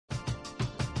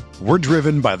We're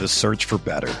driven by the search for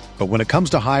better. But when it comes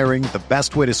to hiring, the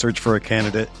best way to search for a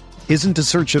candidate isn't to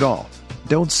search at all.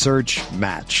 Don't search,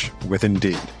 match with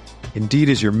Indeed. Indeed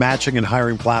is your matching and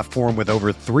hiring platform with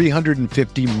over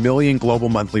 350 million global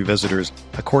monthly visitors,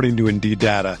 according to Indeed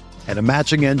data, and a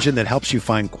matching engine that helps you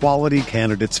find quality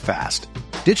candidates fast.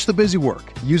 Ditch the busy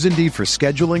work. Use Indeed for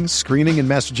scheduling, screening, and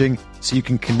messaging so you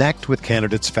can connect with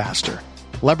candidates faster.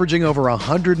 Leveraging over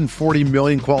 140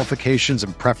 million qualifications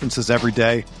and preferences every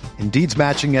day, Indeed's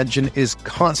matching engine is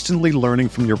constantly learning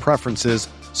from your preferences,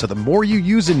 so the more you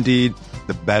use Indeed,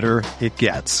 the better it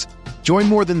gets. Join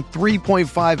more than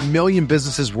 3.5 million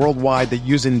businesses worldwide that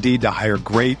use Indeed to hire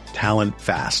great talent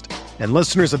fast. And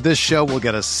listeners of this show will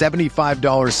get a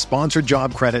 $75 sponsored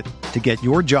job credit to get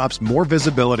your jobs more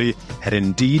visibility at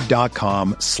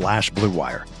Indeed.com/Blue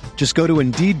Wire. Just go to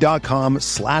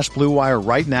Indeed.com/Blue Wire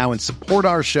right now and support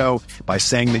our show by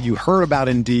saying that you heard about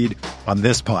Indeed on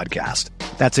this podcast.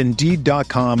 That's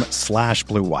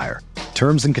Indeed.com/Blue Wire.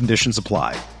 Terms and conditions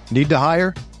apply. Need to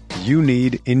hire? You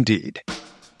need Indeed.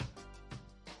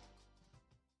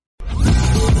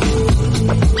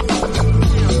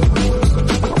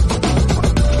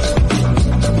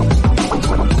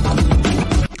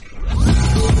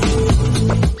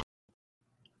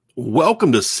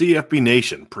 Welcome to CFB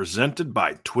Nation, presented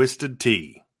by Twisted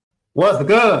Tea. What's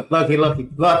good, Lucky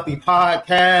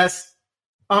Podcast?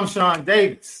 I'm Sean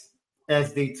Davis,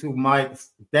 SD2 Mike's,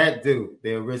 that dude,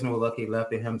 the original Lucky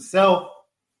Lefty himself.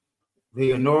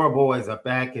 The Anora boys are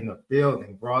back in the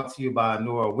building, brought to you by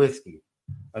Anora Whiskey,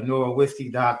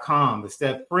 AnoraWhiskey.com. It's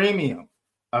that premium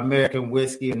American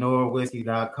whiskey,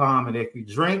 AnoraWhiskey.com. And if you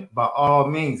drink, by all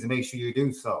means, make sure you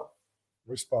do so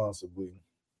responsibly.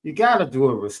 You got to do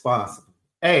it responsibly.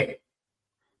 Hey,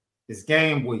 it's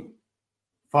game week.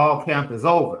 Fall camp is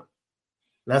over.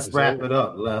 Let's wrap it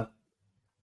up, Lef.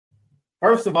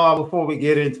 First of all, before we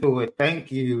get into it,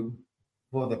 thank you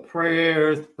for the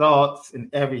prayers, thoughts,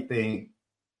 and everything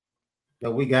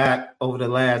that we got over the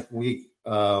last week.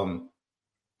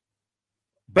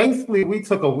 Basically, we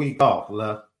took a week off,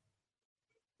 Lef.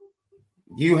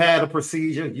 You had a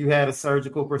procedure. You had a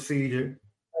surgical procedure.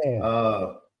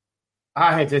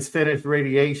 I had just finished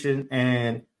radiation,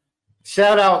 and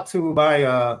shout out to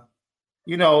my,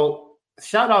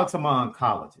 shout out to my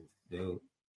oncologist, dude.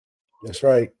 That's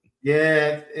right.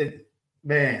 Yeah,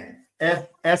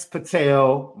 S.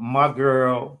 Patel, my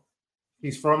girl,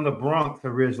 she's from the Bronx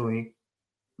originally.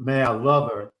 Man, I love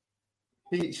her.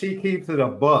 She keeps it a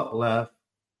buck, Left.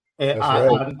 And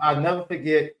I never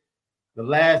forget the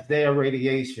last day of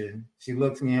radiation. She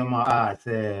looks me in my eye,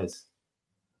 says,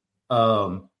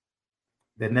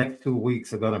 the next 2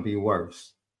 weeks are going to be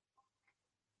worse.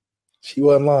 She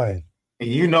wasn't lying. And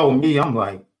you know me, I'm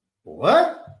like,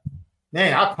 what?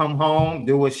 Man, I come home,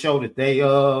 do a show the day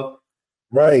of.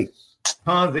 Right.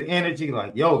 Tons of energy,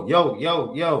 like, yo,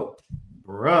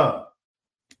 bruh.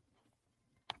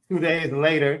 2 days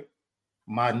later,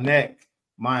 my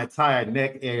entire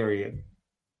neck area,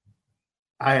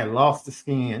 I had lost the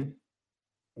skin.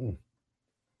 The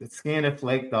skin had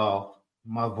flaked off.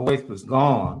 My voice was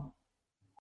gone.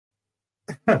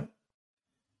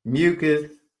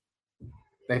 Mucus.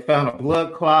 They found a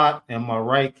blood clot in my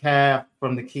right calf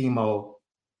from the chemo.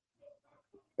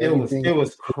 It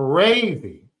was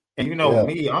crazy. And you know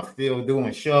me, I'm still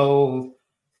doing shows,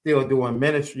 still doing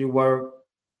ministry work.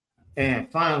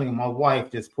 And finally, my wife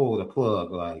just pulled the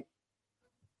plug, like,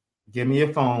 give me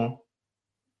your phone,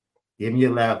 give me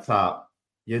your laptop.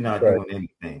 You're not doing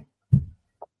anything.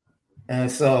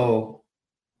 And so,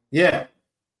 yeah,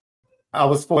 I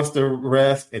was forced to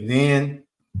rest. And then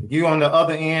you on the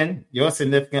other end, your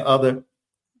significant other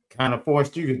kind of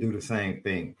forced you to do the same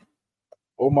thing.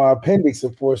 Well, my appendix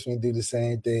have forced me to do the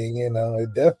same thing. You know,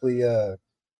 it definitely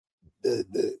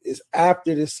it's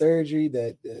after the surgery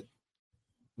that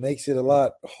makes it a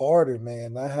lot harder,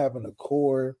 man. Not having a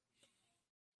core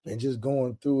and just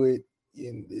going through it.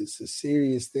 And it's a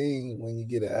serious thing when you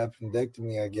get an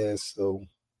appendectomy, I guess. So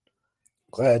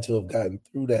glad to have gotten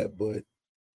through that. But,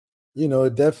 you know,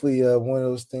 it definitely one of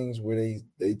those things where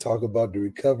they talk about the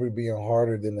recovery being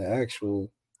harder than the actual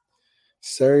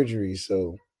surgery.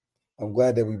 So I'm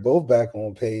glad that we both back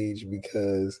on page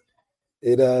because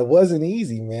it wasn't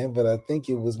easy, man. But I think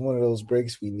it was one of those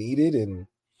breaks we needed, and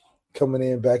coming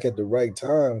in back at the right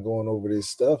time, going over this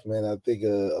stuff, man. I think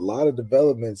a lot of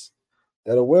developments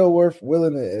that are well worth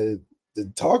willing to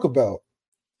talk about.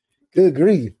 Good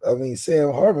grief. I mean,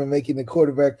 Sam Hartman making the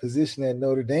quarterback position at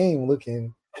Notre Dame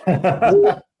looking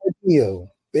ideal.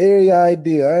 Very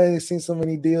ideal. I ain't seen so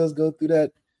many deals go through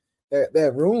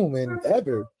that room and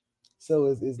ever. So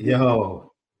it's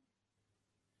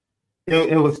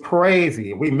It was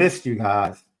crazy. We missed you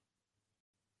guys.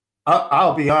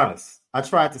 I'll be honest. I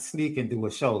tried to sneak and do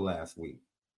a show last week.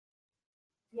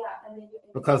 Yeah,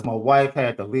 because my wife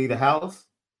had to leave the house.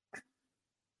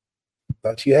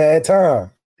 Thought you had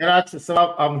time. And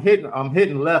I'm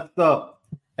hitting left up,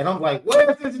 and I'm like,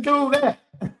 where's this dude at?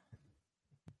 And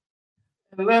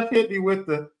left hit me with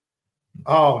the,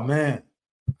 oh man,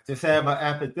 I just had my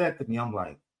appendectomy. I'm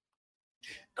like,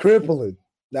 crippling.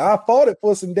 Now I fought it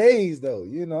for some days though.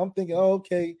 I'm thinking, oh,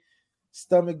 okay,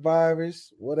 stomach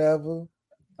virus, whatever.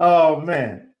 Oh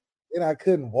man. Then I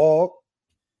couldn't walk.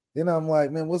 Then I'm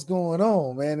like, man, what's going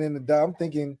on, man? And I'm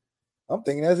thinking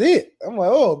that's it. I'm like,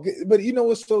 oh, but you know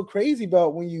what's so crazy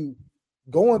about when you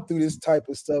going through this type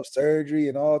of stuff, surgery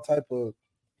and all type of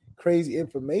crazy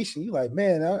information, you like,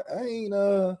 man, I ain't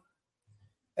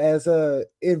as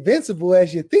invincible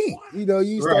as you think.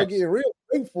 You start getting real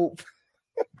grateful.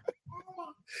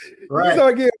 Right. You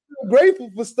start getting real grateful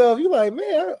for stuff. You like,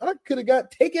 man, I could have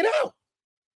got taken out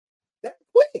that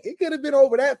quick. It could have been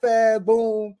over that fast,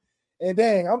 boom. And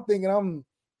dang, I'm thinking I'm,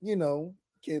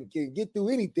 can get through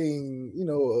anything,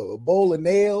 a bowl of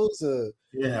nails,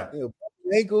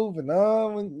 ankle, but no,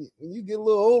 when you get a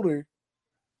little older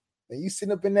and you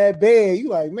sitting up in that bed, you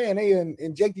like, man, they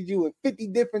injected you with 50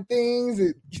 different things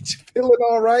and get you feeling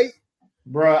all right.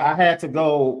 Bro, I had to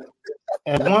go.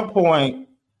 At one point,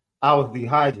 I was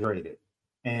dehydrated,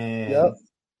 and yep.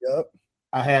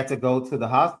 I had to go to the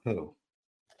hospital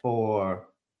for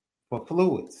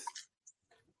fluids.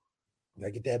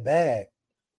 Gotta get that bag.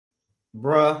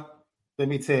 Bruh, let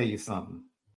me tell you something.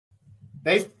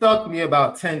 They stuck me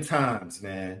about 10 times,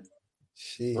 man.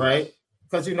 Jeez. Right?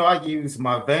 Because, I use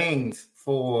my veins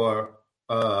for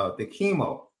the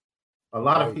chemo. A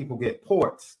lot of people get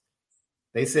ports.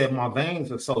 They said my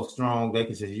veins were so strong they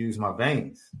could just use my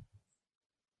veins.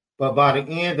 But by the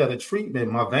end of the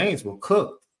treatment, my veins were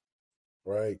cooked.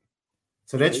 Right.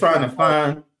 So they're trying to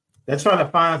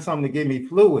find something to give me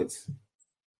fluids.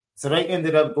 So they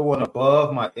ended up going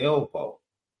above my elbow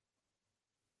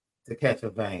to catch a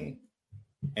vein.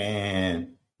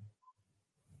 And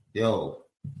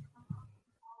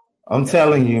I'm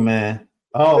telling you, man.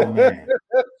 Oh man.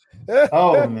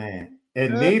 Oh man.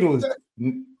 And needles,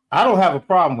 I don't have a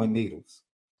problem with needles.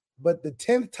 But the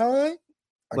 10th time?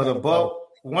 But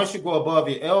once you go above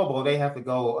your elbow, they have to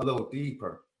go a little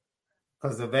deeper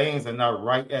because the veins are not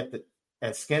right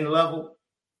at skin level.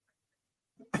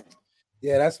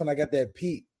 Yeah, that's when I got that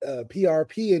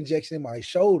PRP injection in my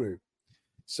shoulder.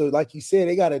 So, like you said,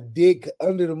 they got to dig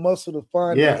under the muscle to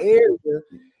find the area.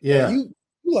 Yeah, you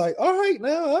like, all right,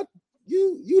 now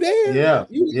you there? Yeah,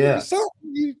 you something.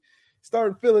 You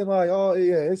start feeling like, oh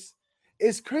yeah,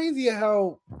 it's crazy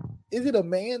how. Is it a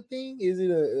man thing? Is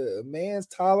it a man's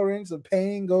tolerance of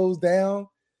pain goes down?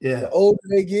 Yeah. The older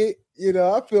they get,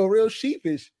 I feel real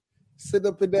sheepish sitting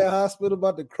up in that hospital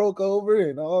about to croak over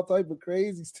and all type of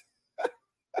crazy stuff.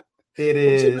 It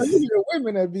is. You hear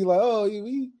women that be like, oh,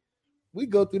 we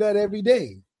go through that every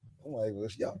day. I'm like, well,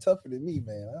 y'all tougher than me,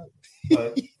 man.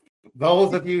 But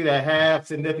those of you that have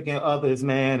significant others,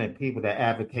 man, and people that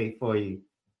advocate for you,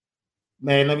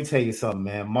 man, let me tell you something,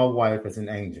 man. My wife is an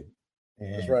angel.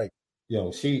 And that's right.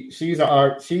 She is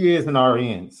an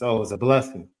RN, so it's a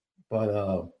blessing. But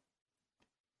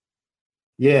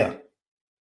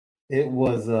it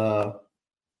was an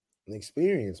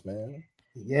experience, man.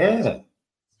 Yeah,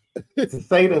 to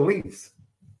say the least.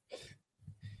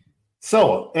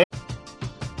 So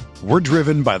we're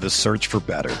driven by the search for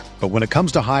better, but when it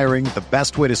comes to hiring, the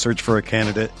best way to search for a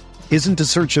candidate isn't to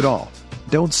search at all.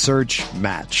 Don't search,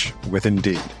 match with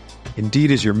Indeed.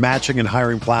 Indeed is your matching and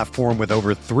hiring platform with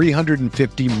over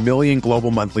 350 million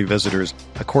global monthly visitors,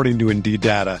 according to Indeed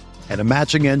data, and a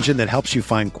matching engine that helps you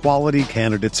find quality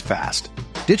candidates fast.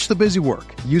 Ditch the busy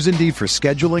work. Use Indeed for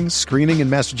scheduling, screening, and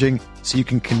messaging so you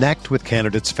can connect with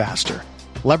candidates faster.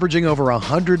 Leveraging over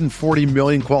 140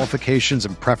 million qualifications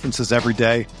and preferences every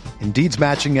day, Indeed's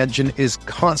matching engine is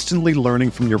constantly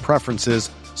learning from your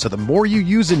preferences, so the more you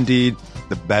use Indeed,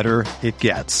 the better it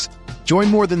gets. Join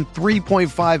more than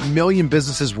 3.5 million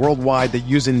businesses worldwide that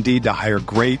use Indeed to hire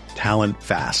great talent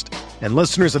fast. And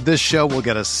listeners of this show will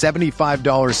get a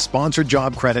 $75 sponsored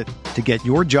job credit to get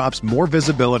your jobs more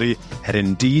visibility at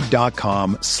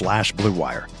Indeed.com/Blue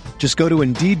Wire. Just go to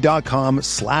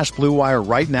Indeed.com/Blue Wire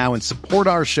right now and support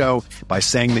our show by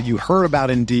saying that you heard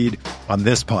about Indeed on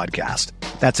this podcast.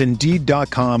 That's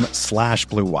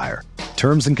Indeed.com/Blue Wire.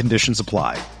 Terms and conditions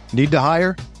apply. Need to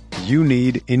hire? You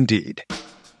need Indeed.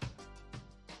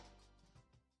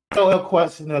 So a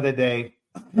question of the day,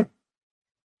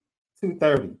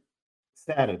 2:30,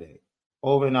 Saturday,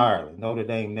 over in Ireland, Notre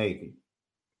Dame Navy.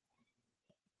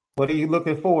 What are you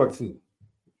looking forward to?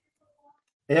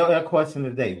 LL question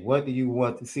today. What do you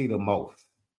want to see the most?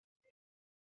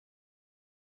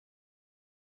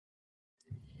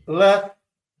 Left,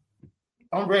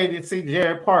 I'm ready to see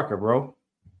Jared Parker, bro.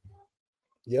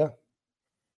 Yeah.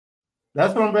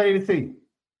 That's what I'm ready to see.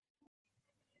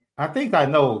 I think I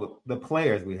know the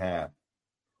players we have.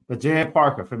 But Jared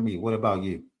Parker for me. What about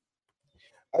you?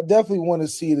 I definitely want to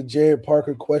see the Jared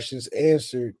Parker questions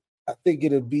answered. I think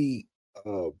it'll be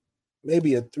uh,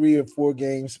 maybe a 3 or 4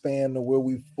 game span to where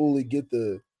we fully get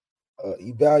the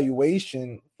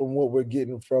evaluation from what we're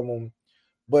getting from him.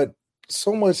 But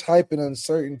so much hype and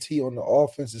uncertainty on the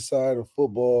offensive side of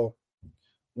football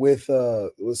with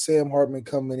Sam Hartman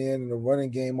coming in and the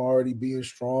running game already being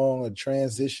strong, a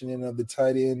transitioning of the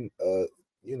tight end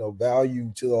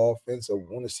value to the offense. I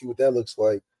want to see what that looks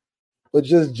like. But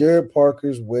just Jared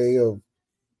Parker's way of,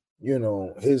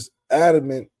 his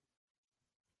adamant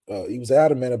he was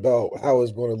adamant about how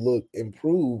it's going to look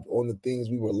improved on the things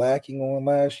we were lacking on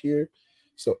last year.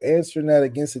 So answering that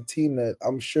against a team that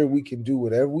I'm sure we can do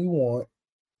whatever we want,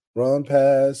 run,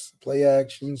 pass, play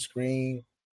action, screen,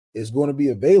 is going to be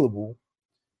available.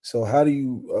 So how do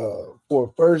you for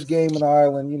a first game in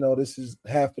Ireland, this is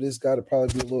half of this got to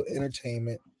probably be a little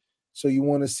entertainment. So you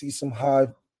want to see some high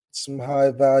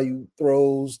value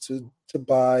throws to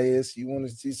Bias. You want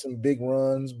to see some big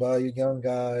runs by your young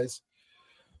guys.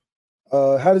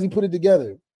 How does he put it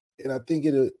together? And I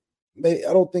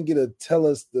don't think it'll tell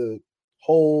us the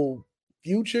whole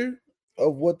future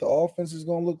of what the offense is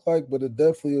going to look like, but it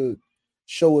definitely will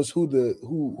show us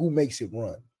who makes it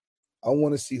run. I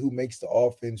want to see who makes the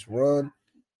offense run,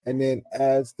 and then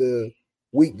as the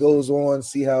week goes on,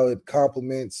 see how it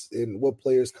complements and what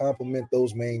players complement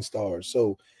those main stars.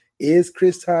 So, is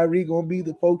Chris Tyree going to be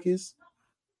the focus,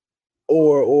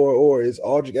 or is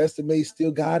Audric Estime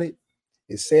still got it?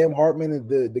 Is Sam Hartman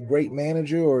the great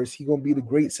manager, or is he going to be the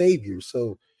great savior?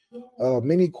 So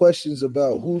many questions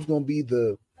about who's going to be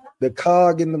the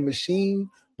cog in the machine,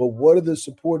 but what are the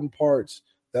supporting parts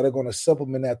that are going to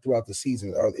supplement that throughout the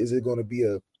season? Is it going to be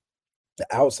the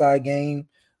outside game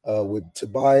with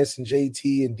Tobias and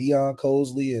JT and Deion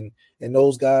Cosley and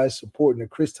those guys supporting the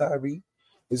Chris Tyree?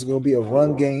 Is it going to be a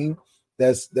run game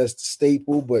that's the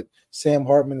staple, but Sam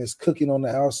Hartman is cooking on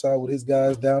the outside with his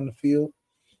guys down the field?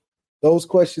 Those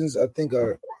questions I think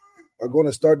are going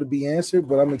to start to be answered,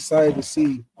 but I'm excited to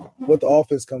see what the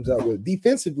offense comes out with.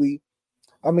 Defensively,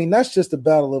 I mean, that's just a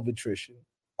battle of attrition.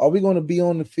 Are we going to be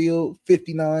on the field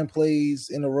 59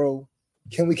 plays in a row?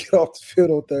 Can we get off the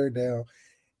field on third down?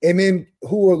 And then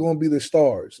who are going to be the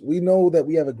stars? We know that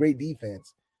we have a great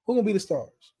defense. Who's going to be the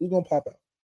stars? Who's going to pop out?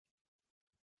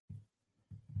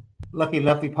 Lucky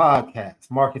Lefty podcast,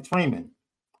 Marcus Freeman.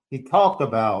 He talked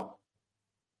about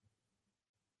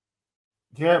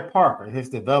Jared Parker, his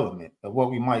development of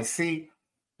what we might see,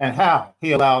 and how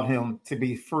he allowed him to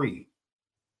be free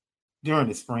during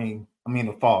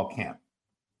the fall camp.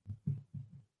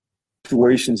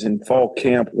 Situations in fall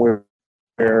camp where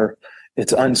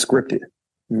it's unscripted,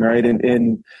 right?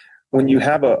 And when you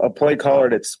have a play caller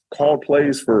that's called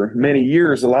plays for many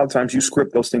years, a lot of times you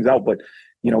script those things out. But,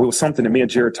 it was something that me and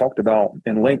Jared talked about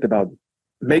in length about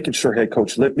making sure, head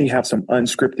coach, let me have some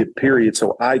unscripted period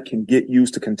so I can get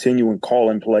used to continuing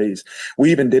calling plays.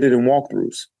 We even did it in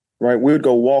walkthroughs, right? We would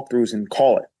go walkthroughs and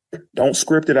call it. Don't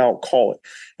script it out, call it.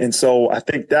 And so I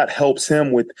think that helps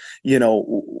him with,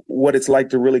 what it's like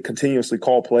to really continuously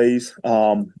call plays.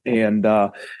 I've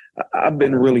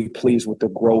been really pleased with the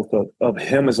growth of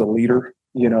him as a leader,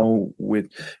 with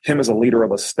him as a leader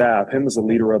of a staff, him as a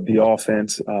leader of the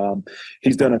offense.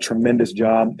 He's done a tremendous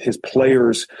job. His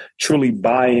players truly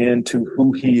buy into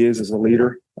who he is as a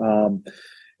leader.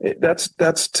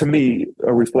 That's to me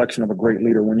a reflection of a great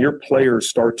leader. When your players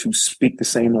start to speak the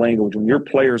same language, when your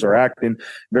players are acting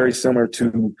very similar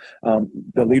to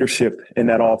the leadership in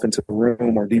that offensive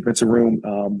room or defensive room,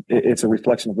 it's a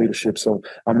reflection of leadership. So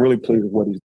I'm really pleased with what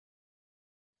he's.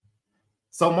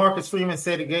 So Marcus Freeman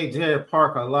said it gave Jared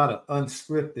Parker a lot of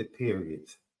unscripted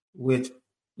periods, which,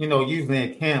 usually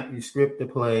in camp, you script the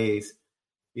plays,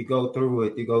 you go through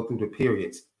it, you go through the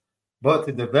periods. But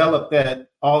to develop that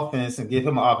offense and give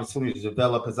him an opportunity to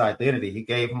develop his identity, he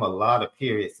gave him a lot of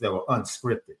periods that were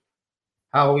unscripted.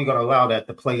 How are we going to allow that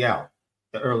to play out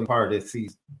the early part of this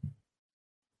season?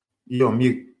 You're on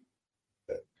mute.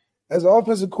 As an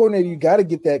offensive coordinator, you got to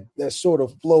get that sort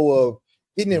of flow of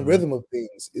getting in rhythm of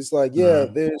things. It's like,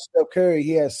 there's Steph Curry.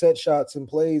 He has set shots and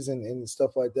plays and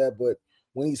stuff like that. But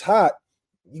when he's hot,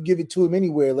 you give it to him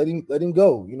anywhere. Let him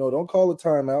go. Don't call a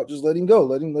timeout. Just let him go.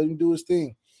 Let him do his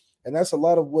thing. And that's a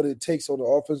lot of what it takes on the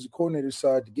offensive coordinator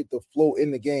side to get the flow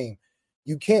in the game.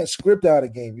 You can't script out a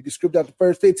game. You can script out the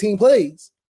first 15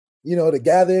 plays, to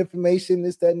gather information,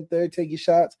 this, that, and third, take your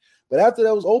shots. But after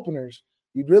those openers,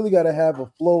 you really got to have a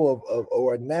flow of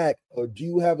or a knack, or do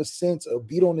you have a sense of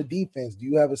beat on the defense? Do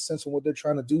you have a sense of what they're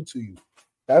trying to do to you?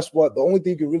 That's what the only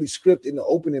thing you can really script in the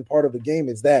opening part of a game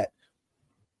is that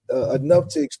enough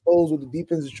to expose what the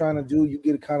defense is trying to do. You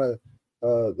get kind of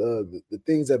the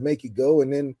things that make it go,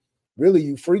 and then really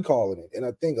you free calling it. And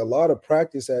I think a lot of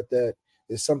practice at that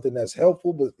is something that's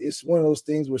helpful, but it's one of those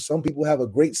things where some people have a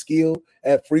great skill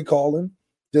at free calling,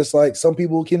 just like some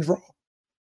people can draw.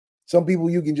 Some people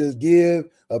you can just give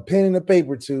a pen and a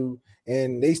paper to,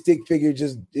 and they stick figure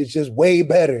it's just way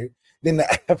better than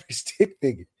the average stick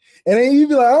figure. And then you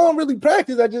be like, I don't really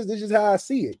practice. This is how I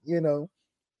see it,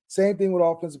 Same thing with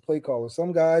offensive play calling.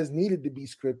 Some guys needed to be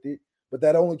scripted, but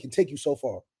that only can take you so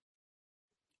far.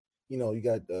 You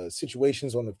got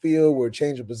situations on the field where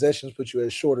change of possessions put you at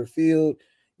a shorter field.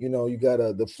 You got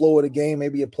the flow of the game.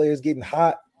 Maybe a player's getting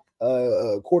hot.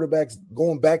 Quarterbacks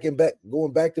going back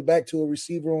to back to a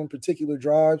receiver on particular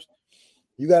drives.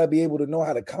 You got to be able to know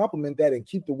how to complement that and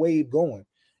keep the wave going.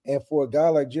 And for a guy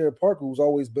like Jared Parker, who's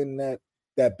always been in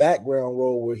that background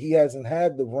role where he hasn't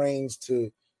had the reins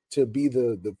to be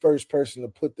the first person to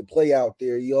put the play out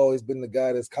there, he always been the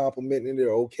guy that's complimenting it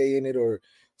or okaying it or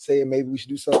saying maybe we should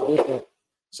do something different.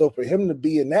 So for him to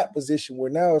be in that position where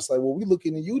now it's like, well, we're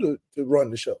looking at you to run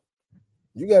the show.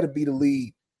 You got to be the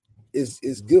lead.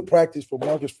 Is good practice for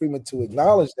Marcus Freeman to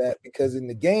acknowledge that, because in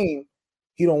the game,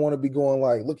 he don't want to be going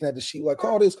like looking at the sheet like,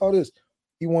 call this.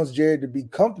 He wants Jared to be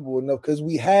comfortable enough because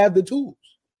we have the tools.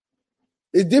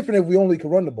 It's different if we only can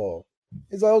run the ball.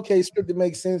 It's like, okay, scripted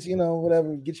makes sense,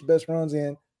 whatever, get your best runs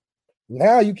in.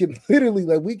 Now you can literally,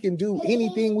 we can do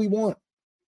anything we want.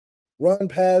 Run,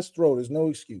 pass, throw. There's no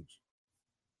excuse.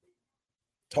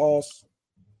 Toss,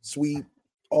 sweep,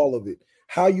 all of it.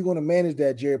 How you going to manage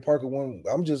that, Jared Parker? When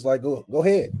I'm just like, go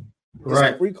ahead. It's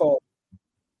right. A free call.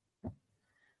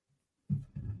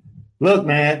 Look,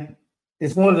 man,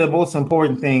 it's one of the most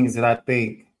important things that I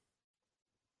think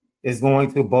is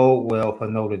going to bode well for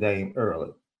Notre Dame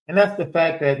early. And that's the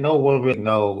fact that no one really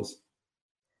knows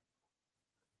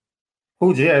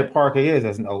who Jared Parker is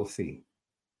as an OC.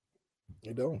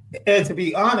 You don't. And to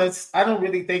be honest, I don't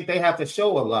really think they have to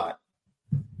show a lot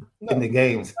in the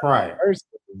games prior.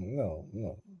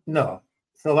 No.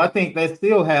 So I think they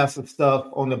still have some stuff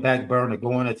on the back burner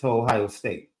going into Ohio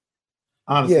State.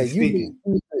 Honestly speaking.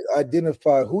 You need to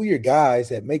identify who your guys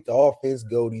that make the offense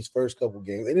go these first couple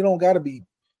games. And it don't got to be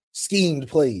schemed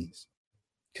plays,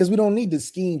 because we don't need to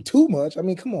scheme too much. I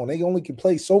mean, come on. They only can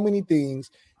play so many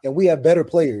things, and we have better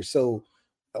players. So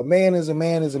a man is a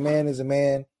man is a man is a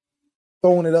man.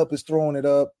 Throwing it up is throwing it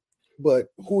up. But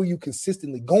who are you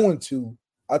consistently going to,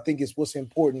 I think, is what's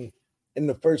important in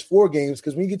the first 4 games,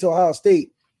 because when you get to Ohio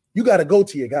State, you got to go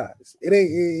to your guys. It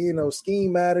ain't,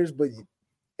 scheme matters, but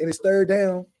and it's third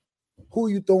down. Who are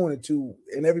you throwing it to?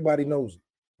 And everybody knows it.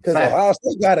 Because Ohio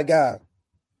State got a guy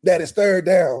that is third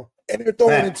down, and they're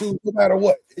throwing it to no matter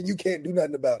what, and you can't do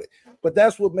nothing about it. But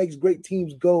that's what makes great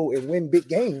teams go and win big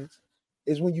games,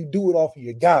 is when you do it off of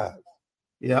your guys.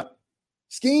 Yeah.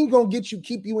 Scheme going to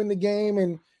keep you in the game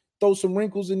and throw some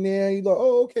wrinkles in there. You go,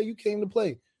 oh, okay, you came to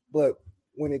play. But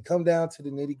when it come down to the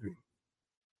nitty-gritty,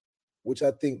 which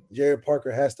I think Jared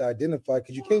Parker has to identify,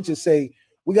 because you can't just say,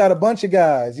 we got a bunch of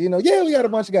guys. We got a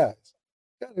bunch of guys.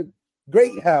 Got a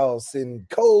Great House and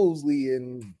Cosley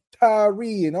and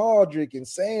Tyree and Aldrick and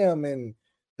Sam, and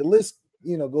the list,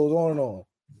 goes on and on.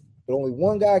 But only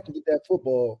one guy can get that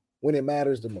football when it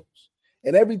matters the most.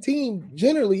 And every team,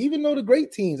 generally, even though the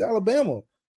great teams, Alabama,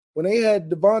 when they had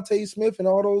Devontae Smith and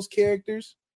all those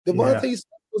characters, Devontae Smith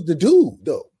was the dude,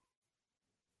 though.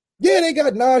 Yeah, they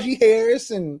got Najee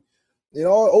Harris and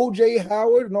all O.J.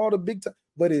 Howard and all the big time,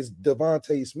 but it's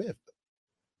Devontae Smith.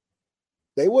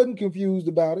 They wasn't confused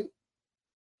about it.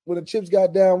 When the chips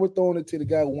got down, we're throwing it to the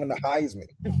guy who won the Heisman.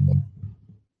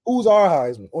 Who's our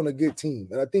Heisman on a good team?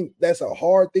 And I think that's a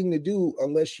hard thing to do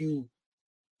unless you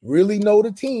really know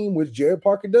the team, which Jared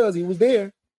Parker does. He was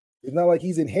there. It's not like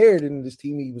he's inherited this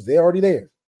team. He was already there.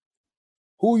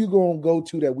 Who are you going to go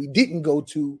to that we didn't go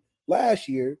to last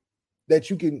year that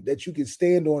you can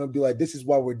stand on and be like, this is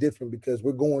why we're different, because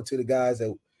we're going to the guys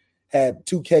that had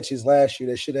 2 catches last year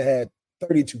that should have had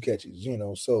 32 catches,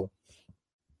 So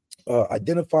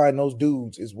identifying those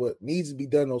dudes is what needs to be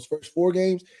done in those first 4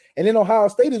 games. And then Ohio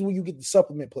State is when you get the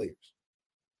supplement players.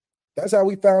 That's how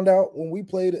we found out when we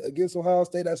played against Ohio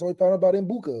State. That's how we found out about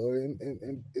Mbuka or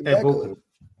in Mbuka.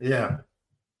 Yeah.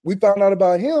 We found out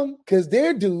about him because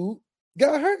their dude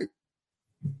got hurt.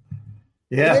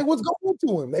 Yeah. And they was going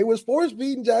to him. They was force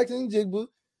feeding Jackson and Jigba.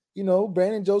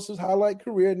 Brandon Joseph's highlight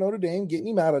career at Notre Dame, getting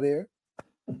him out of there.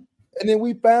 And then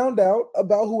we found out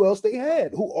about who else they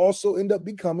had, who also end up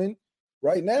becoming,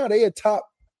 right now, they a top.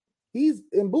 He's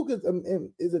Mbuka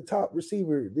is a top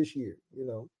receiver this year,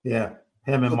 Yeah,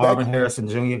 him and So Marvin Harrison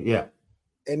Jr. Yeah,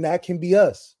 and that can be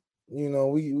us.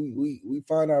 We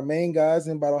find our main guys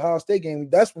in by the Ohio State game.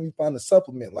 That's when we find the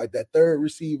supplement, like that third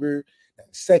receiver,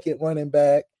 that second running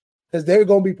back, because they're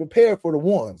going to be prepared for the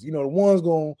ones. The ones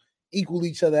going to equal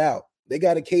each other out. They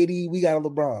got a KD, we got a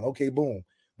LeBron. Okay, boom.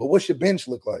 But what's your bench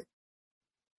look like?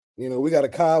 We got a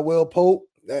Caldwell Pope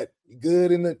that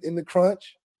good in the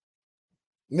crunch,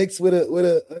 mixed with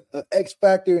a X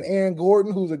factor in Aaron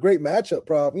Gordon, who's a great matchup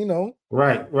problem.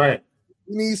 Right.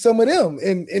 You need some of them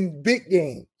in big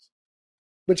games.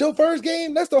 But your first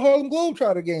game, that's the Harlem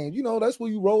Globetrotter game. That's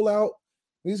where you roll out.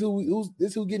 This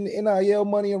who getting the NIL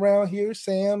money around here,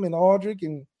 Sam and Audric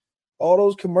and all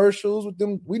those commercials with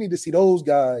them. We need to see those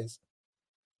guys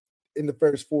in the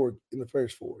first four.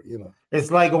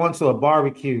 It's like going to a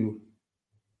barbecue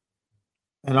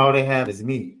and all they have is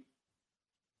meat.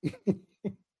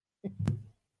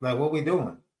 Like, what we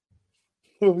doing?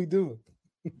 What we doing?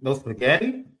 No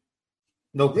spaghetti?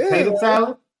 No potato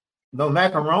salad? No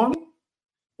macaroni?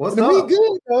 What's up? We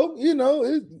good though.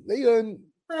 They done.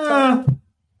 I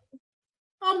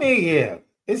mean, yeah,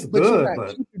 it's but good. You're not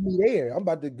keeping me there. I'm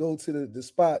about to go to the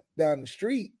spot down the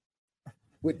street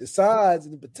with the sides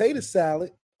and the potato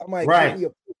salad. I might give me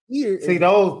a here. See,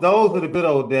 those are the good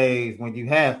old days when you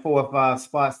had 4 or 5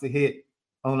 spots to hit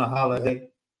on a holiday.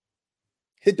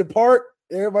 Hit the park.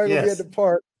 Everybody gonna be at the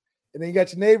park, and then you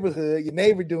got your neighborhood. Your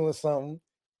neighbor doing something.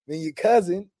 Then your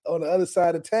cousin on the other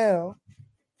side of town.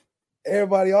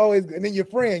 Everybody always, and then your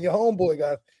friend, your homeboy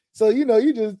guy. So you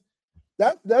just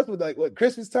that's what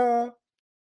Christmas time,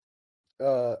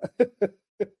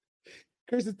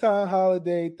 Christmas time,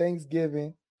 holiday,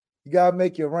 Thanksgiving. You gotta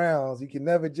make your rounds. You can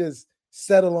never just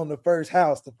settle on the first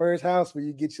house. The first house where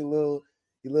you get your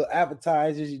little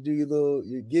appetizers, you do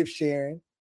your gift sharing,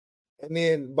 and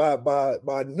then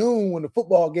by noon when the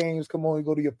football games come on, you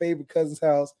go to your favorite cousin's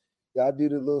house. Y'all do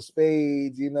the little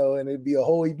spades, and it'd be a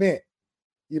whole event.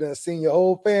 You done seen your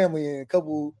whole family in a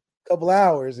couple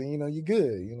hours, and you're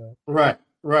good. Right.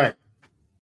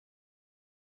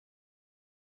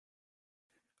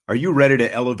 Are you ready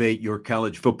to elevate your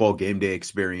college football game day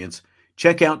experience?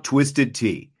 Check out Twisted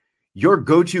Tea, your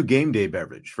go-to game day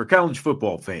beverage for college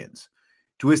football fans.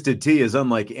 Twisted Tea is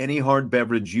unlike any hard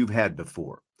beverage you've had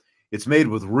before. It's made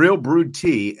with real brewed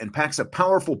tea and packs a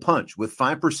powerful punch with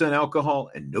 5% alcohol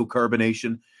and no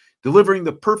carbonation, delivering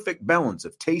the perfect balance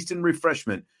of taste and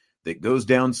refreshment that goes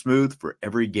down smooth for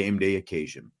every game day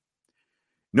occasion.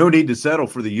 No need to settle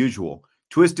for the usual.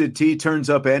 Twisted Tea turns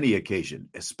up any occasion,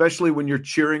 especially when you're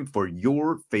cheering for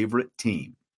your favorite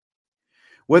team.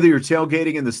 Whether you're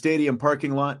tailgating in the stadium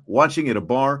parking lot, watching at a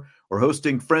bar, or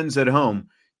hosting friends at home,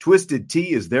 Twisted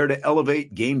Tea is there to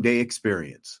elevate game day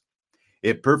experience.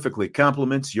 It perfectly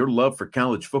complements your love for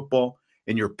college football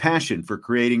and your passion for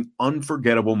creating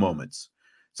unforgettable moments.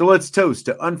 So let's toast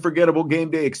to unforgettable game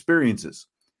day experiences.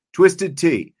 Twisted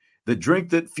Tea, the drink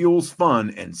that fuels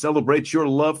fun and celebrates your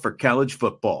love for college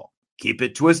football. Keep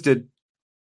it twisted.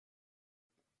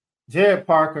 Jared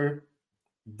Parker,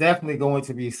 definitely going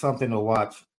to be something to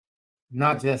watch,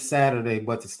 not just Saturday,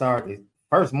 but to start the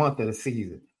first month of the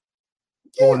season,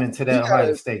 going into that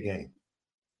Ohio State game.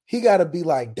 He got to be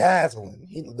like dazzling.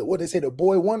 What they say, the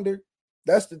boy wonder.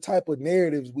 That's the type of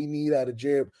narratives we need out of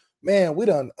Jared. Man, we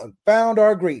done found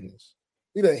our greatness.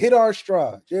 We done hit our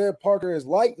stride. Jared Parker is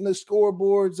lighting the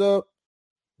scoreboards up.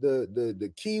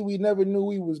 The key we never knew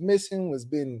we was missing was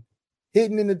been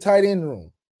hidden in the tight end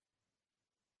room.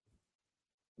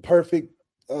 Perfect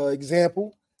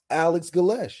example, Alex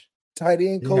Galesh, tight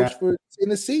end coach for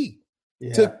Tennessee.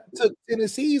 Took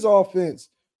Tennessee's offense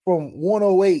from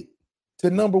 108 to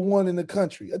number 1 in the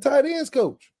country. A tight ends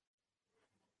coach.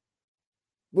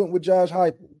 Went with Josh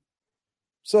Heupel.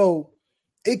 So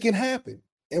it can happen.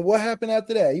 And what happened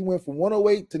after that? He went from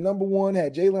 108 to number 1,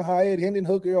 had Jalen Hyatt, Hendon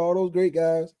Hooker, all those great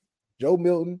guys, Joe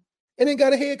Milton, and then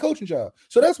got a head coaching job.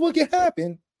 So that's what can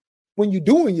happen when you're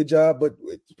doing your job. But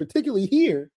particularly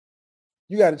here,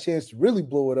 you got a chance to really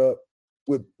blow it up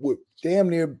with damn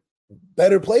near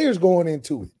better players going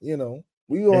into it.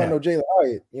 We all know Jalen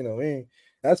Hyatt, and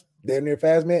that's damn near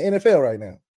fast man NFL right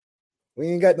now. We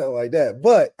ain't got nothing like that,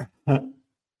 but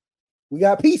we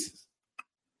got pieces.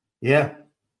 Yeah.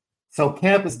 So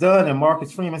camp is done, and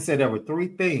Marcus Freeman said there were 3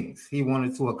 things he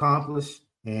wanted to accomplish,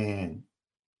 and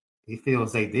he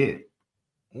feels they did.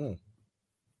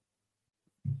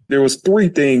 There was 3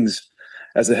 things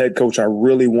as a head coach I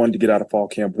really wanted to get out of fall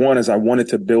camp. One is I wanted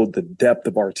to build the depth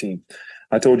of our team.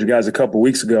 I told you guys a couple of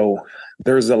weeks ago,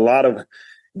 there's a lot of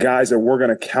guys that we're going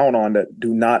to count on that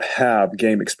do not have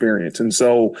game experience. And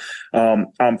so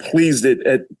I'm pleased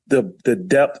at the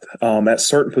depth at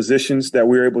certain positions that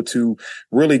we were able to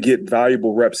really get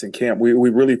valuable reps in camp. We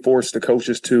really forced the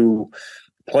coaches to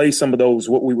play some of those,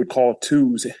 what we would call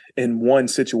 2s in 1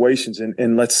 situations.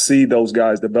 And let's see those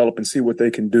guys develop and see what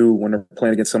they can do when they're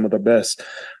playing against some of the best.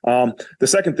 The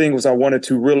second thing was I wanted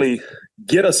to really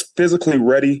get us physically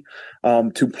ready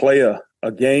to play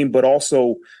a game, but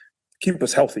also keep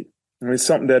us healthy. I mean, it's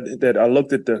something that I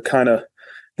looked at the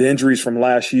injuries from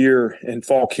last year in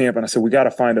fall camp, and I said, we got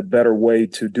to find a better way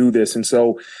to do this. And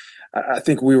so I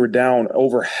think we were down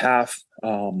over half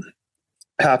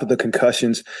of the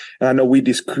concussions. And I know we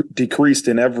decreased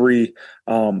in every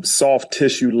soft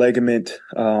tissue ligament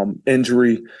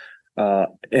injury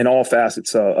in all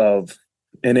facets of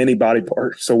in any body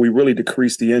part. So we really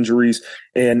decreased the injuries.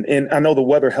 And I know the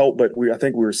weather helped, but I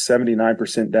think we were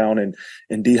 79% down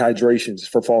in dehydrations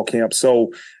for fall camp.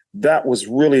 So that was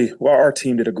really, our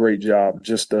team did a great job.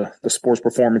 Just the sports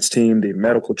performance team, the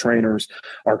medical trainers,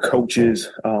 our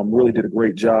coaches really did a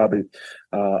great job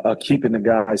at keeping the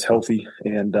guys healthy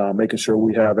and making sure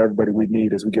we have everybody we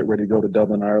need as we get ready to go to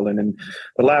Dublin, Ireland. And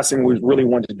the last thing we really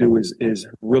wanted to do is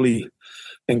really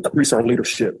increase our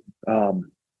leadership.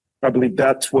 I believe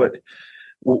that's what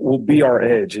will be our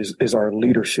edge is our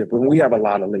leadership. And we have a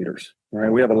lot of leaders,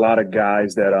 right? We have a lot of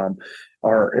guys that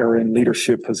are in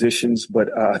leadership positions,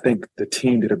 but I think the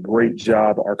team did a great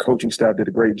job. Our coaching staff did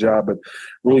a great job of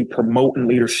really promoting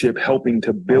leadership, helping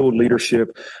to build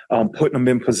leadership, putting them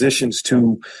in positions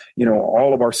to,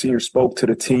 all of our seniors spoke to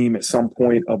the team at some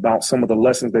point about some of the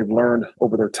lessons they've learned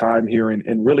over their time here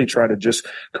and really try to just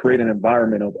create an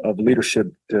environment of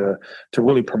leadership to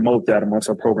really promote that amongst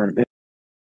our program.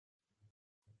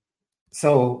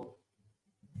 So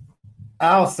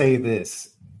I'll say this.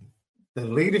 The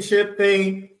leadership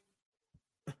thing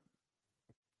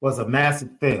was a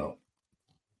massive fail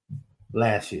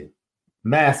last year.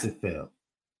 Massive fail.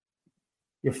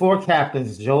 Your 4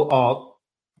 captains, Joe Alt,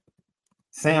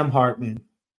 Sam Hartman,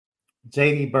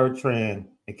 J.D. Bertrand,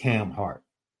 and Cam Hart.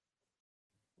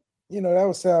 That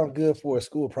would sound good for a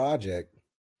school project.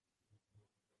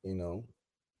 We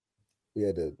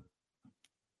had to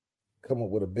come up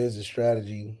with a business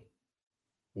strategy,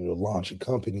 launch a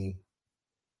company.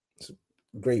 It's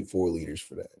great 4 leaders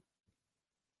for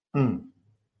that.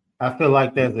 I feel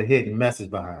like there's a hidden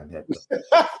message behind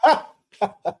that.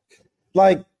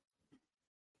 Like,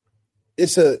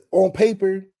 it's on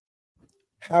paper,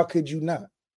 how could you not?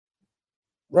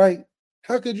 Right?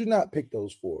 How could you not pick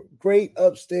those 4? Great,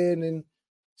 upstanding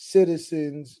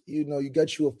citizens. You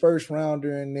got you a first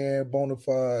rounder in there, bona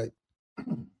fide.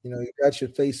 You got your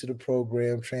face of the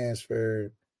program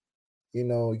transferred.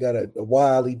 You got a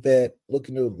wily vet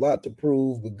looking to a lot to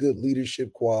prove with good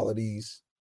leadership qualities.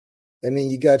 And then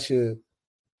you got the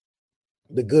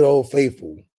good old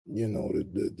faithful,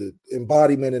 the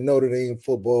embodiment of Notre Dame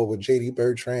football with J.D.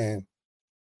 Bertrand,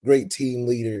 great team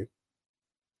leader,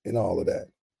 and all of that.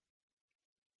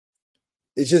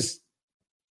 It's just,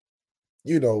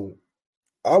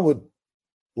 I would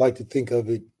like to think of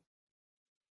it.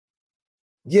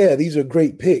 Yeah, these are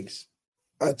great picks.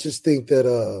 I just think that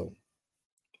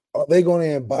are they going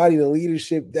to embody the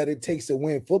leadership that it takes to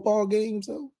win football games,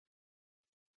 though?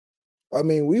 I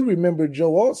mean, we remember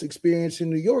Joe Alt's experience in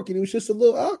New York, and it was just a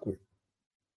little awkward.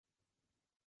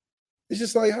 It's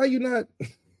just like, how you not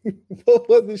 – what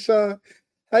was it, Sean?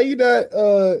 How you not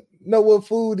know what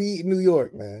food to eat in New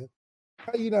York, man?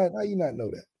 How you not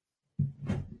know that?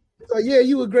 It's like, yeah,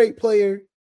 you a great player.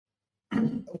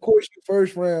 Of course, you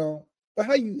first round. But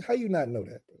how you not know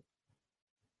that? Bro?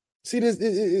 See, this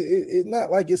it's not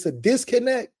like it's a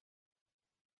disconnect,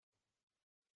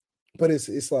 but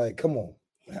it's like, come on,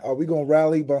 are we gonna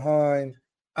rally behind?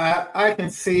 I can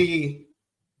see.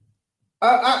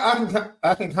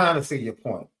 I can kind of see your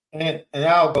point, and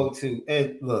I'll go to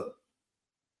and look.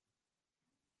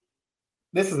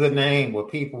 This is a name where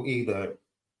people either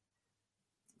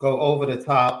go over the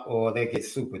top or they get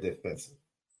super defensive.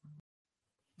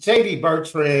 J.D.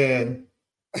 Bertrand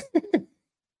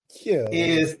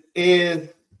is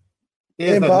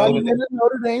embodiment of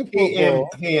Notre Dame football.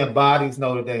 He embodies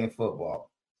Notre Dame football.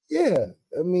 Yeah,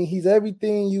 I mean, he's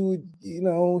everything you would, he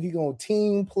gonna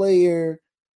team player.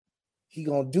 He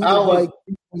gonna do the right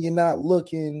thing when you're not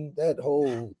looking. That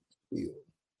whole deal.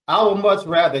 I would much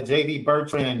rather J.D.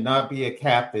 Bertrand not be a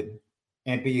captain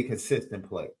and be a consistent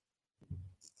player.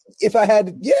 If I had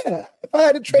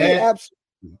to trade, absolutely.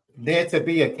 Than to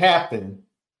be a captain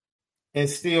and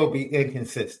still be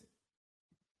inconsistent.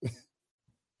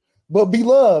 But be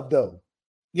loved, though.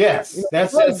 Yes,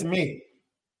 that's just me.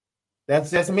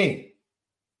 That's just me.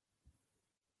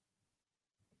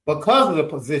 Because of the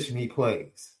position he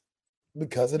plays.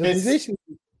 Because of the position.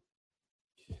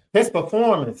 His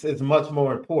performance is much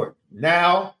more important.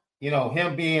 Now,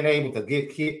 him being able to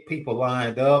get people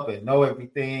lined up and know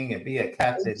everything and be a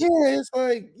captain. Yeah, it's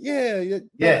like, yeah.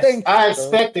 Yes, I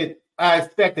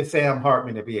expected Sam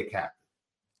Hartman to be a captain.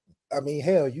 I mean,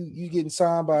 hell, you getting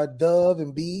signed by Dove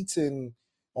and Beats and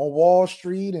on Wall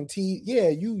Street and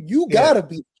you gotta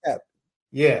be the captain.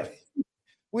 Yeah.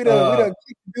 We done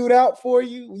kick the dude out for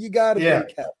you. You gotta be the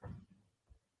captain.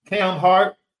 Cam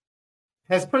Hart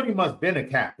has pretty much been a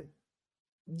captain.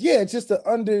 Yeah, just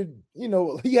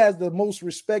he has the most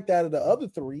respect out of the other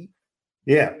three.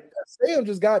 Yeah. Sam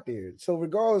just got there. So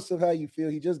regardless of how you feel,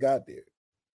 he just got there.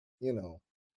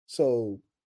 So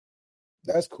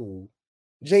that's cool.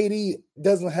 JD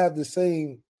doesn't have the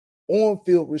same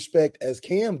on-field respect as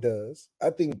Cam does. I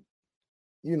think,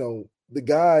 the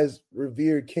guys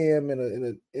revered Cam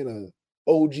in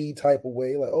a OG type of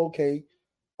way. Like, okay,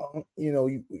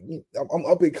 I'm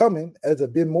up and coming as a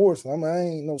Ben Morrison. I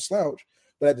ain't no slouch,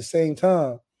 but at the same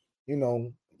time,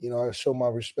 I show my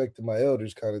respect to my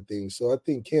elders, kind of thing. So I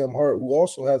think Cam Hart, who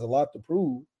also has a lot to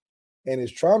prove and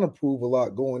is trying to prove a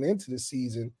lot going into the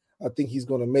season, I think he's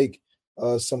going to make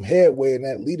some headway in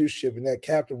that leadership, and that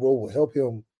captain role will help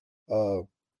him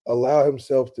allow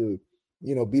himself to,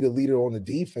 be the leader on the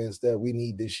defense that we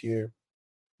need this year.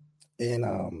 And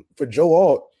for Joe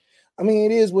Alt, I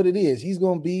mean, it is what it is. He's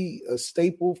going to be a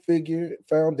staple figure,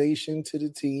 foundation to the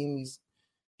team.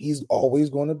 He's always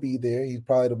going to be there. He's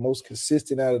probably the most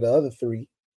consistent out of the other three.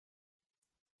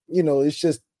 It's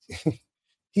just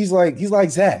he's like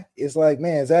Zach. It's like,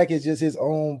 man, Zach is just his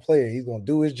own player. He's going to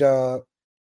do his job.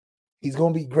 He's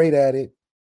going to be great at it.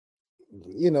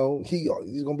 He's going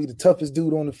to be the toughest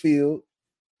dude on the field.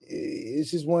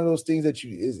 It's just one of those things that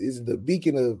is it the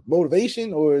beacon of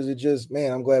motivation, or is it just,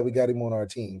 man, I'm glad we got him on our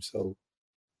team. So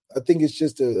I think it's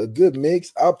just a good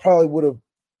mix. I probably would have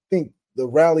think the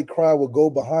rally cry would go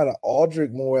behind an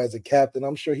Aldrick more as a captain.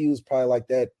 I'm sure he was probably like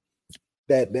that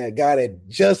guy that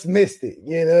just missed it.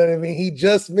 You know what I mean? He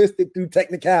just missed it through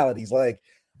technicalities. Like,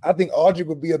 I think Aldrick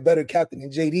would be a better captain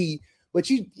than JD, but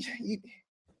you're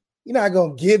not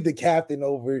gonna give the captain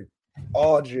over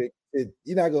Aldrick.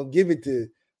 You're not gonna give it to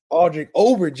Aldrick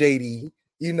over JD.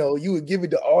 You would give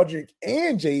it to Aldrick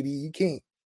and JD. You can't,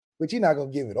 but you're not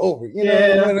gonna give it over. You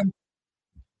know what I mean?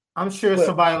 I'm sure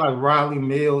somebody like Riley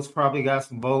Mills probably got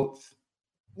some votes.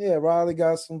 Yeah, Riley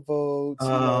got some votes.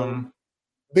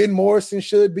 Ben Morrison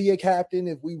should be a captain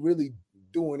if we really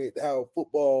doing it how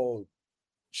football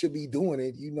should be doing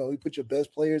it. You put your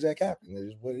best players at captain. That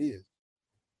is what it is.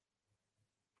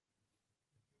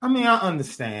 I mean, I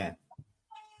understand.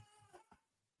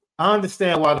 I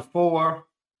understand why the 4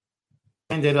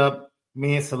 ended up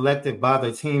being selected by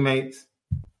their teammates.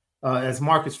 As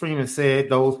Marcus Freeman said,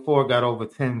 those 4 got over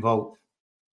 10 votes.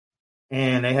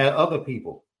 And they had other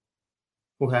people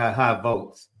who had high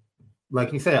votes. Like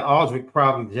he said, Aldrick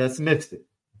probably just missed it.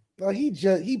 No,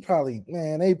 they probably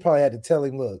had to tell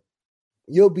him, look,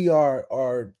 you'll be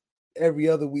our every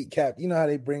other week cap. You know how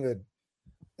they bring an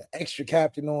extra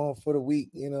captain on for the week,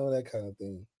 that kind of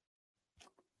thing.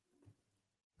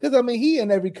 Because, I mean, he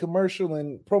in every commercial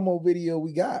and promo video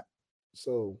we got.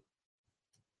 So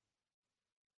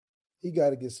he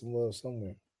got to get some love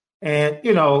somewhere. And,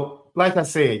 like I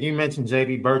said, you mentioned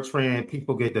J.D. Bertrand.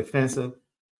 People get defensive.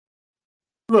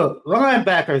 Look,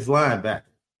 linebacker is linebacker.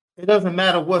 It doesn't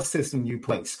matter what system you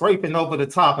play. Scraping over the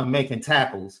top and making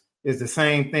tackles is the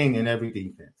same thing in every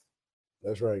defense.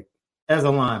 That's right. As a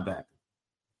linebacker.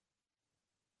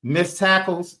 Missed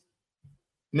tackles,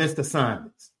 missed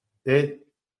assignments. It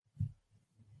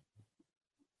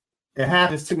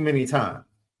happens too many times.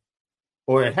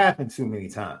 Or it happened too many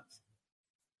times.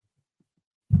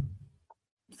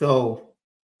 So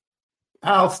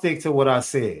I'll stick to what I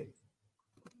said.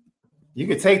 You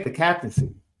can take the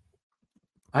captaincy.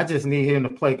 I just need him to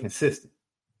play consistent.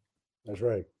 That's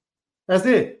right. That's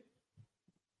it.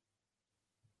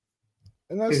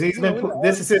 And this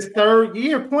is his third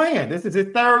year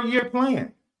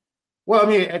playing. Well, I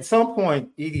mean, at some point,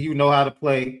 either you know how to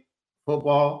play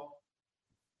football,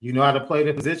 you know how to play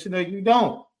the position, or you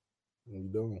don't. You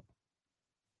don't.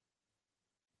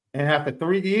 And after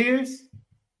 3 years,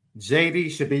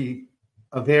 JD should be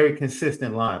a very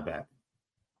consistent linebacker.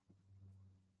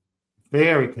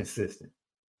 Very consistent.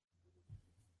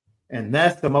 And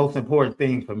that's the most important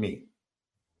thing for me.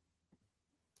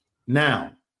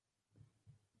 Now,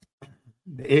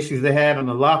 the issues they had in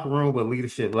the locker room with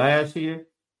leadership last year.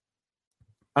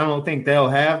 I don't think they'll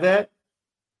have that,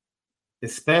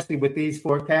 especially with these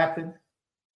 4 captains.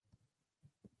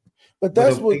 But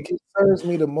that's what concerns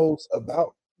me the most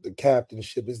about the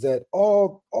captainship is that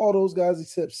all those guys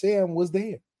except Sam was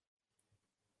there.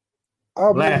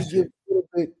 I'll maybe give a little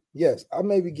bit, I'll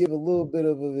maybe give a little bit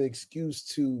of an excuse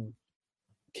to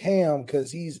Cam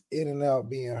because he's in and out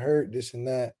being hurt, this and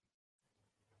that.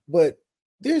 But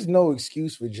there's no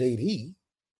excuse for JD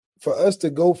for us to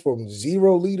go from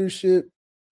zero leadership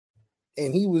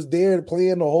and he was there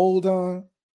playing the whole time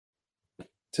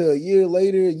to a year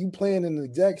later, you playing in the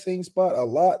exact same spot a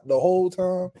lot the whole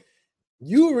time.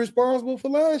 You were responsible for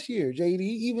last year, JD,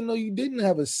 even though you didn't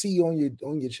have a C on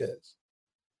your chest.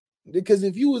 Because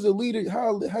if you was a leader,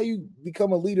 how you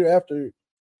become a leader after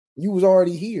you was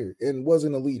already here and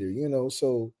wasn't a leader, you know?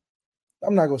 So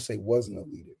I'm not gonna say wasn't a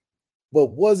leader,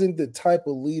 but wasn't the type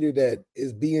of leader that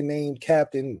is being named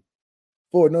captain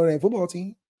for a Notre Dame football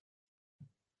team.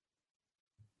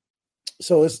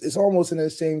 So it's almost in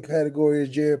that same category as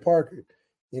Jared Parker.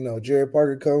 You know, Jared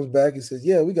Parker comes back and says,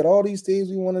 yeah, we got all these things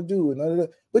we want to do.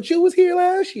 But you was here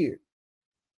last year,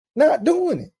 not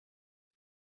doing it.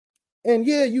 And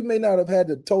yeah, you may not have had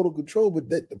the total control, but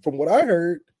from what I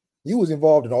heard, you was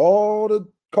involved in all the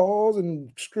calls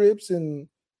and scripts and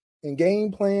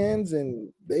game plans,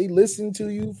 and they listened to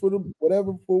you for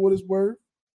what it's worth.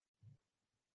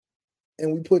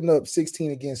 And we putting up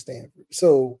 16 against Stanford.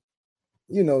 So,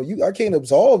 you know, I can't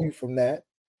absolve you from that,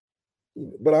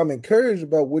 but I'm encouraged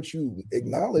about what you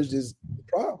acknowledged is the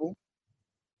problem.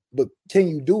 But can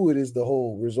you do it is the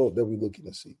whole result that we're looking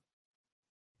to see.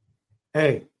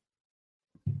 Hey,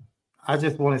 I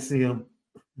just want to see him.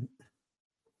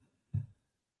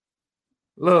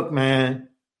 Look, man,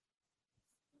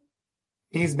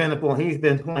 he's been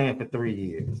playing for 3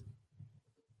 years.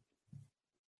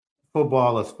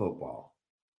 Football is football.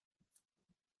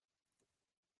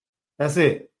 That's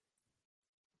it.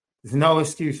 There's no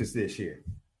excuses this year.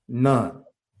 None.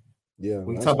 Yeah.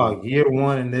 We talk about year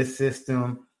one in this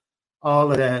system,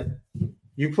 all of that.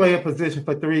 You play a position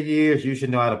for 3 years, you should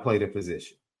know how to play the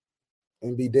position.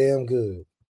 And be damn good.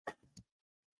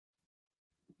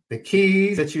 The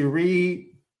keys that you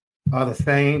read are the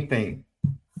same thing.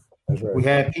 That's right. We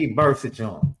had Pete Bursich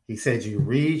on. He said you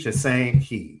read your same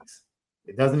keys.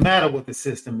 It doesn't matter what the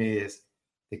system is.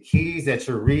 The keys that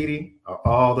you're reading are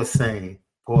all the same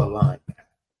for a linebacker.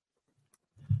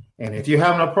 And if you're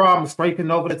having a problem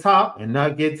scraping over the top and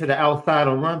not getting to the outside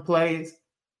or run plays,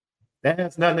 that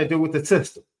has nothing to do with the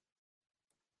system.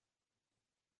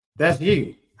 That's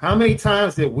you. How many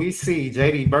times did we see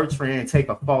J.D. Bertrand take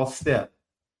a false step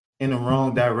in the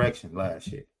wrong direction last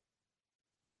year?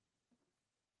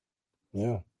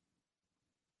 Yeah.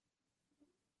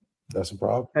 That's a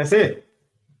problem. That's it.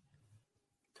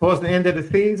 Towards the end of the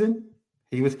season,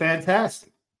 he was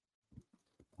fantastic.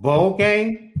 Bowl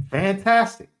game,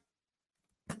 fantastic.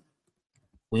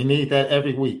 We need that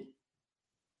every week.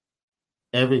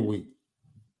 Every week.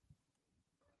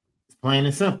 It's plain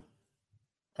and simple.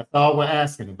 That's all we're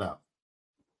asking about.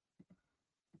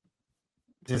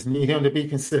 Just need him to be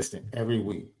consistent every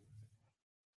week.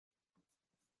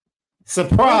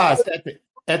 Surprise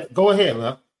go ahead,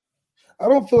 love. I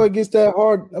don't feel like it's that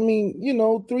hard. I mean,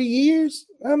 3 years.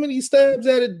 How many stabs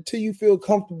at it till you feel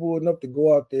comfortable enough to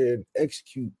go out there and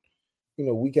execute,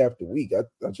 week after week?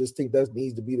 I just think that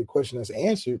needs to be the question that's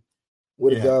answered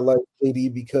with a guy like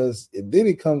JD, because then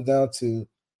it comes down to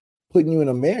putting you in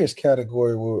a marriage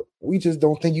category where we just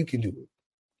don't think you can do it.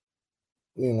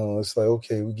 It's like,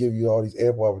 okay, we give you all these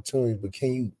ample opportunities, but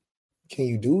can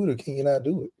you do it or can you not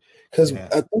do it? Because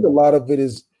I think a lot of it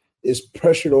is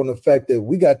pressured on the fact that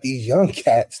we got these young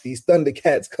cats, these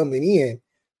Thundercats coming in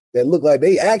that look like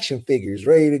they action figures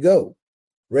ready to go,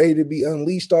 ready to be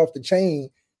unleashed off the chain.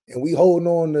 And we holding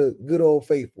on to good old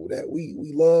Faithful that we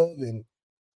love. And,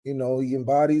 he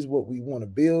embodies what we want to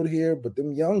build here. But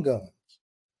them young guns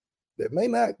that may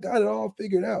not got it all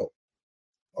figured out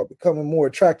are becoming more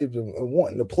attractive and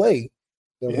wanting to play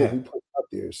than what we put out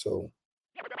there. So